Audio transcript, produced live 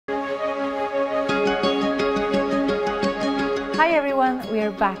everyone, we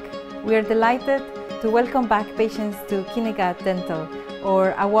are back. We are delighted to welcome back patients to Kinnegad Dental,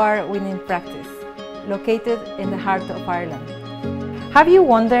 or award-winning practice, located in the heart of Ireland. Have you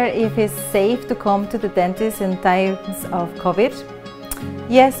wondered if it's safe to come to the dentist in times of COVID?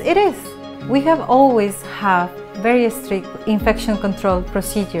 Yes, it is. We have always had very strict infection control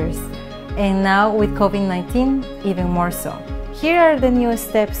procedures, and now with COVID-19, even more so. Here are the new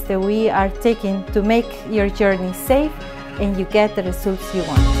steps that we are taking to make your journey safe and you get the results you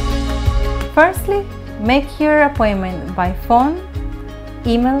want. Firstly, make your appointment by phone,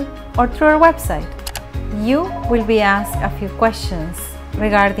 email, or through our website. You will be asked a few questions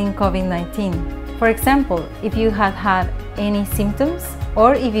regarding COVID-19. For example, if you have had any symptoms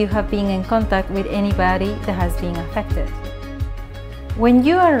or if you have been in contact with anybody that has been affected. When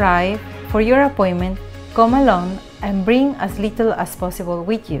you arrive for your appointment, come alone and bring as little as possible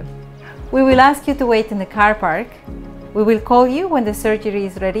with you. We will ask you to wait in the car park. We will call you when the surgery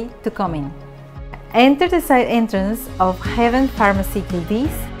is ready to come in. Enter the side entrance of Heaven Pharmacy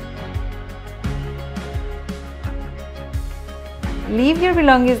Gildies. Leave your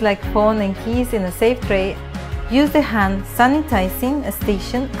belongings like phone and keys in a safe tray. Use the hand sanitizing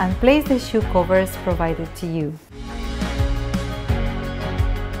station and place the shoe covers provided to you.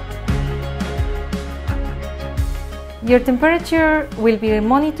 Your temperature will be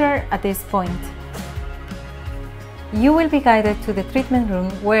monitored at this point. You will be guided to the treatment room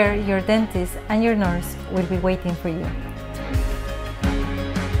where your dentist and your nurse will be waiting for you.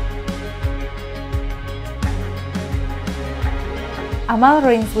 A mouth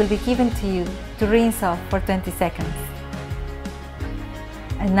rinse will be given to you to rinse off for 20 seconds.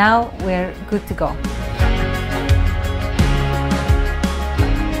 And now we're good to go.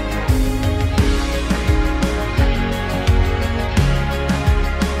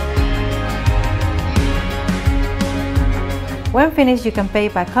 When finished, you can pay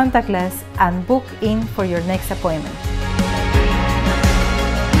by contactless and book in for your next appointment.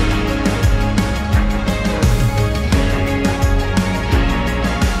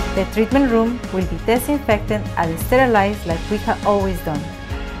 The treatment room will be disinfected and sterilized like we have always done,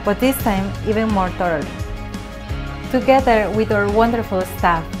 but this time even more thoroughly. Together with our wonderful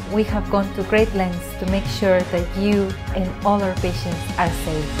staff, we have gone to great lengths to make sure that you and all our patients are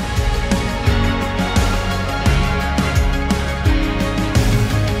safe.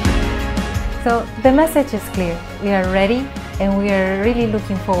 So the message is clear. We are ready and we are really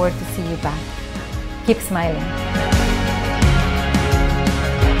looking forward to see you back. Keep smiling.